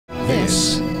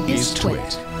This is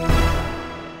TWiT.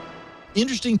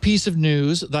 Interesting piece of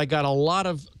news that I got a lot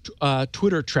of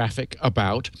Twitter traffic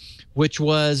about, which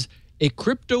was a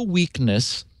crypto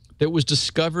weakness that was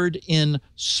discovered in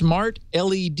smart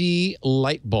LED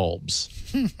light bulbs.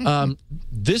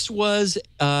 This was,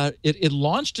 it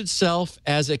launched itself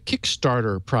as a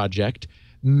Kickstarter project,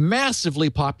 massively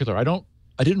popular.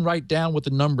 I didn't write down what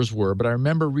the numbers were, but I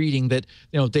remember reading that,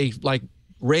 they like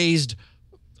raised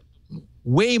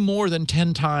way more than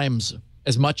 10 times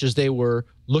as much as they were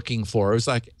looking for. It was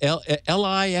like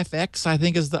LIFX, I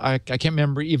think is I can't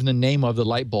remember even the name of the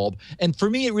light bulb. And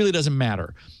for me, it really doesn't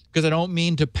matter because I don't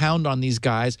mean to pound on these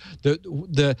guys.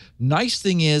 The nice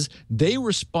thing is they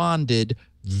responded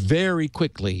very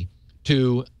quickly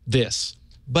to this.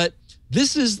 But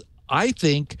this is, I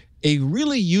think, a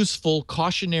really useful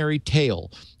cautionary tale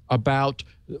about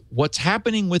what's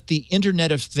happening with the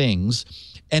Internet of Things.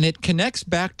 And it connects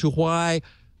back to why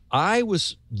I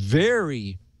was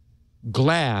very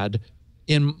glad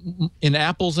in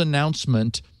Apple's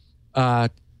announcement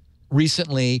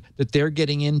recently that they're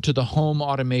getting into the home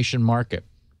automation market,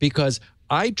 because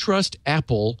I trust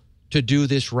Apple to do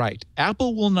this right.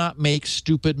 Apple will not make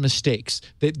stupid mistakes.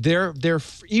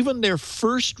 Even their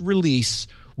first release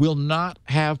will not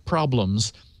have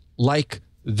problems like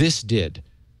this did.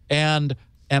 And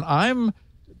I'm,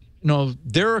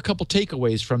 there are a couple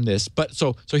takeaways from this, but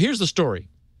so here's the story.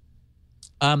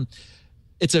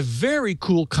 It's a very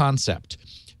cool concept.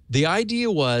 The idea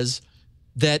was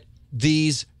that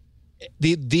these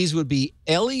would be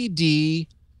LED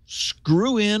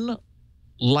screw-in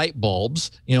light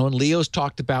bulbs, and Leo's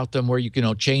talked about them where you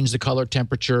can change the color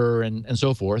temperature and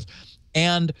so forth.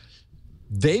 And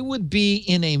they would be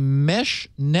in a mesh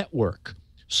network.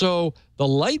 So the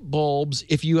light bulbs,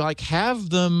 if you have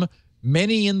them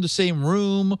many in the same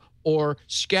room or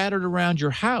scattered around your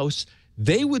house,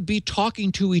 they would be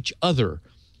talking to each other.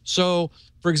 So,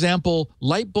 for example,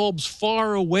 light bulbs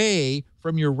far away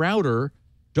from your router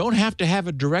don't have to have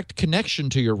a direct connection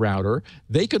to your router.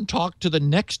 They can talk to the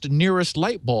next nearest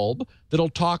light bulb that'll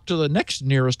talk to the next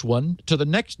nearest one, to the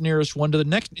next nearest one, to the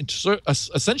next,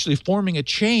 essentially forming a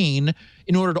chain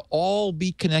in order to all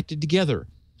be connected together.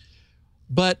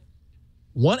 But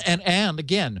and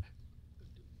again,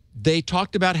 they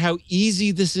talked about how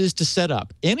easy this is to set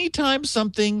up. Anytime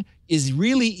something is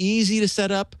really easy to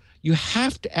set up, you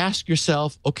have to ask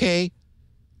yourself, okay,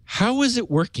 how is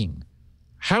it working?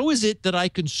 How is it that I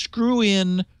can screw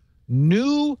in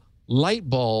new light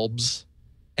bulbs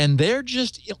and they're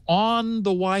just on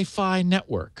the Wi-Fi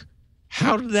network?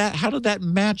 How did that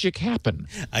magic happen?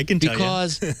 I can tell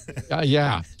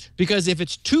you. Because if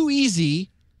it's too easy,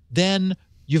 then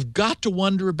you've got to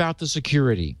wonder about the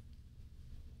security.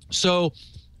 So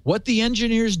what the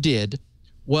engineers did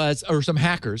was, or some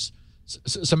hackers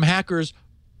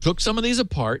took some of these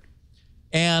apart,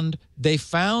 and they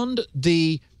found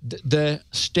the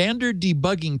standard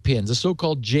debugging pins, the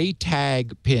so-called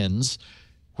JTAG pins,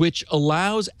 which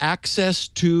allows access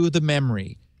to the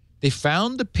memory. They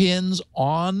found the pins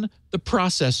on the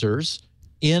processors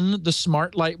in the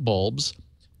smart light bulbs,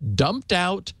 dumped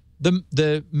out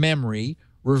the memory,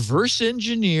 reverse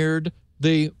engineered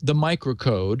the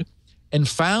microcode, and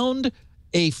found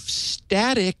a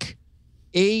static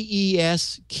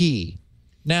AES key.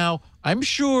 Now, I'm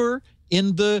sure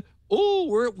in the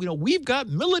we've got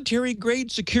military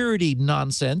grade security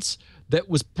nonsense that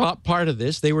was part of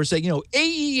this. They were saying,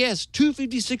 AES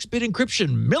 256-bit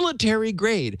encryption, military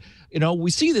grade.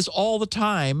 We see this all the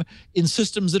time in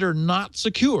systems that are not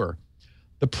secure.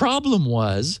 The problem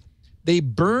was they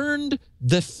burned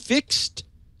the fixed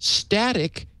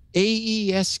static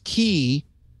AES key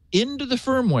into the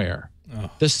firmware,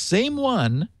 the same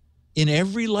one in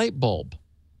every light bulb.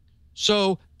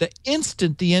 So the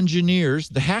instant the engineers,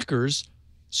 the hackers,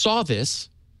 saw this,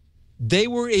 they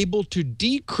were able to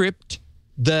decrypt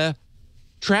the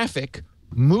traffic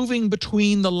moving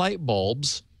between the light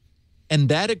bulbs, and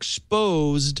that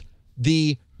exposed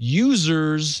the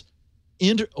user's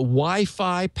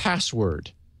Wi-Fi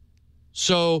password.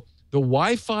 So the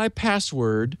Wi-Fi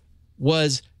password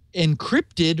was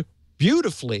encrypted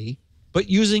beautifully, but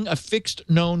using a fixed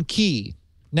known key.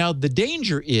 Now, the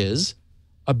danger is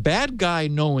a bad guy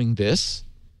knowing this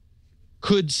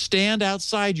could stand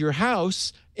outside your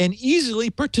house and easily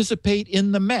participate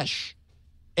in the mesh.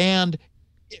 And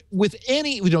with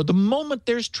any, the moment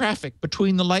there's traffic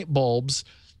between the light bulbs,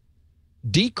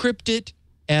 decrypt it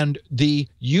and the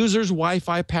user's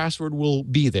Wi-Fi password will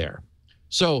be there.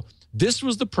 So this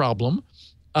was the problem.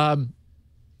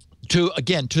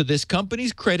 To this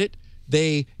company's credit,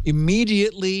 they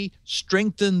immediately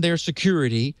strengthened their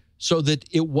security so that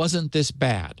it wasn't this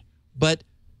bad. But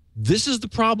this is the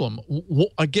problem.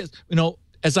 I guess,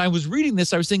 as I was reading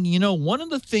this, I was thinking, one of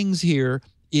the things here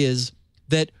is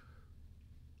that,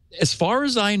 as far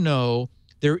as I know,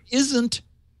 there isn't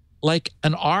like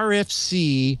an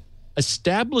RFC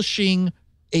establishing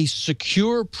a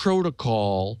secure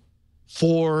protocol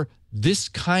for this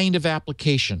kind of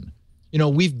application.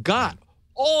 We've got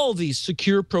all these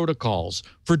secure protocols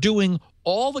for doing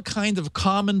all the kinds of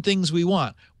common things we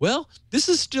want. Well, this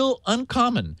is still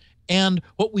uncommon. And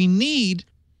what we need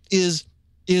is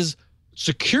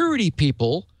security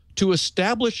people to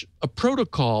establish a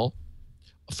protocol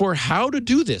for how to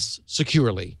do this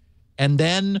securely. And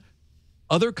then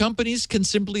other companies can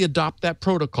simply adopt that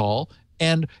protocol.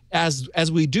 And as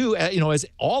we do, as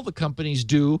all the companies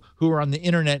do who are on the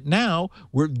internet now,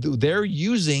 they're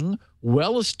using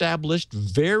well-established,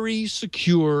 very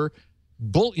secure,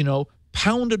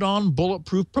 pounded on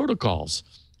bulletproof protocols.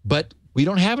 But we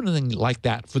don't have anything like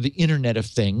that for the Internet of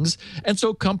Things. And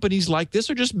so companies like this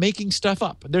are just making stuff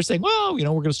up. They're saying, well, we're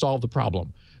going to solve the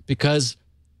problem because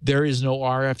there is no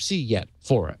RFC yet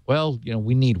for it. Well,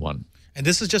 we need one. And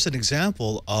this is just an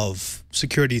example of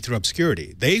security through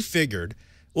obscurity. They figured,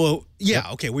 well,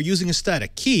 yeah, okay, we're using a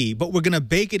static key, but we're going to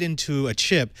bake it into a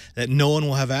chip that no one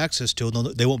will have access to.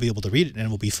 They won't be able to read it, and it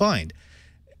will be fine.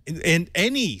 And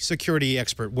any security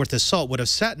expert worth his salt would have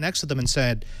sat next to them and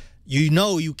said,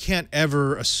 you can't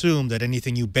ever assume that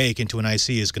anything you bake into an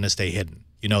IC is going to stay hidden.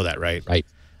 You know that, right? Right.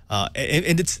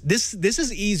 And this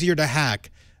is easier to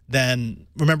hack than,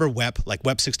 remember WEP, like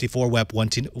WEP64, WEP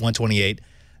 128.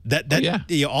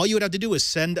 All you would have to do is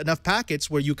send enough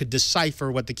packets where you could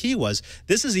decipher what the key was.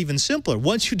 This is even simpler.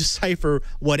 Once you decipher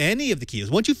what any of the key is,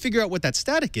 once you figure out what that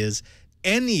static is,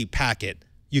 any packet,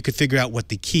 you could figure out what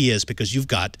the key is because you've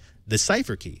got the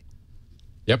cipher key.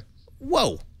 Yep.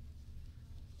 Whoa.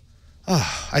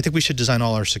 Oh, I think we should design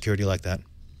all our security like that.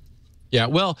 Yeah,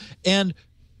 well, and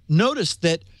notice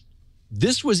that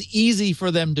this was easy for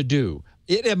them to do.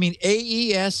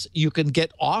 AES, you can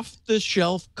get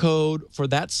off-the-shelf code for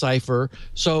that cipher.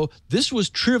 So this was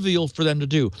trivial for them to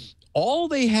do. All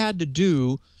they had to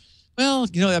do, well,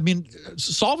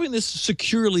 solving this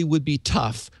securely would be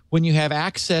tough when you have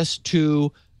access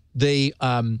to the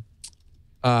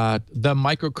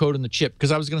microcode in the chip.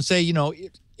 Because I was going to say,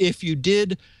 if you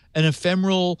did an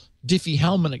ephemeral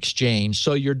Diffie-Hellman exchange,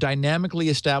 so you're dynamically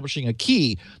establishing a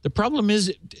key. The problem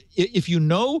is, if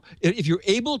you're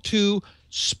able to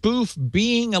spoof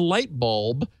being a light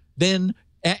bulb, then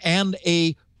and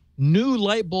a new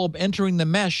light bulb entering the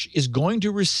mesh is going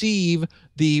to receive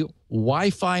the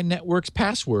Wi-Fi network's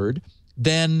password,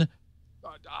 then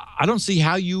I don't see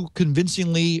how you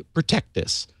convincingly protect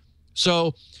this.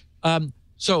 So, I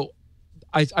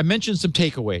mentioned some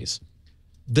takeaways.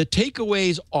 The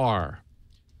takeaways are,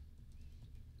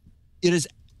 it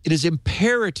is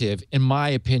imperative, in my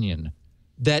opinion,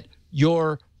 that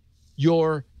your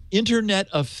Internet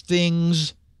of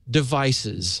Things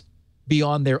devices be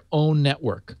on their own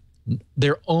network,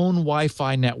 their own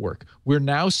Wi-Fi network. We're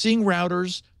now seeing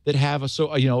routers that have a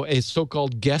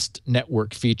so-called guest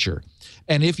network feature.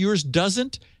 And if yours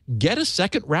doesn't, get a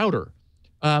second router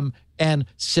and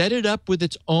set it up with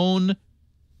its own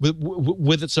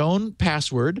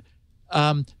password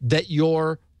that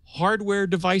your hardware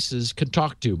devices can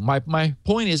talk to. My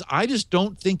point is, I just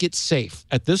don't think it's safe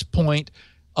at this point.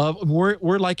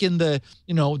 We're like in the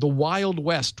the Wild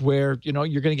West where you're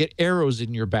going to get arrows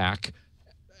in your back.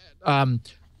 You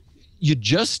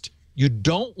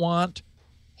don't want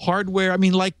hardware.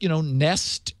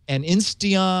 Nest and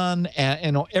Insteon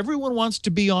and everyone wants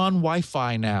to be on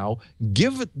Wi-Fi now.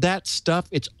 Give that stuff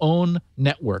its own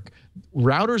network.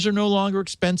 Routers are no longer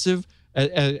expensive,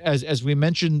 as we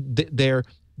mentioned. They're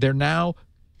now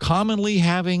commonly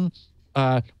having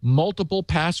multiple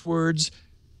passwords.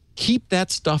 Keep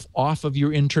that stuff off of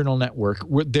your internal network.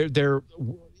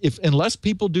 Unless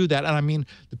people do that, and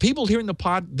the people hearing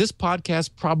this podcast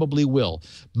probably will.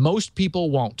 Most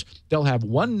people won't. They'll have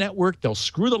one network. They'll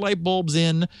screw the light bulbs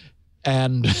in,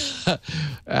 and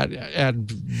and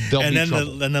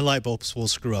then the light bulbs will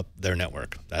screw up their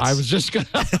network. I was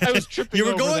tripping. You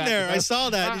were over going that. there. I saw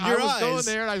that in your eyes. I was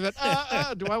going there, and I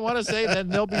said, do I want to say then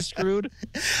they'll be screwed?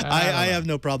 I have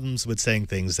no problems with saying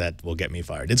things that will get me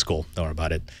fired. It's cool. Don't worry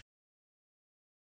about it.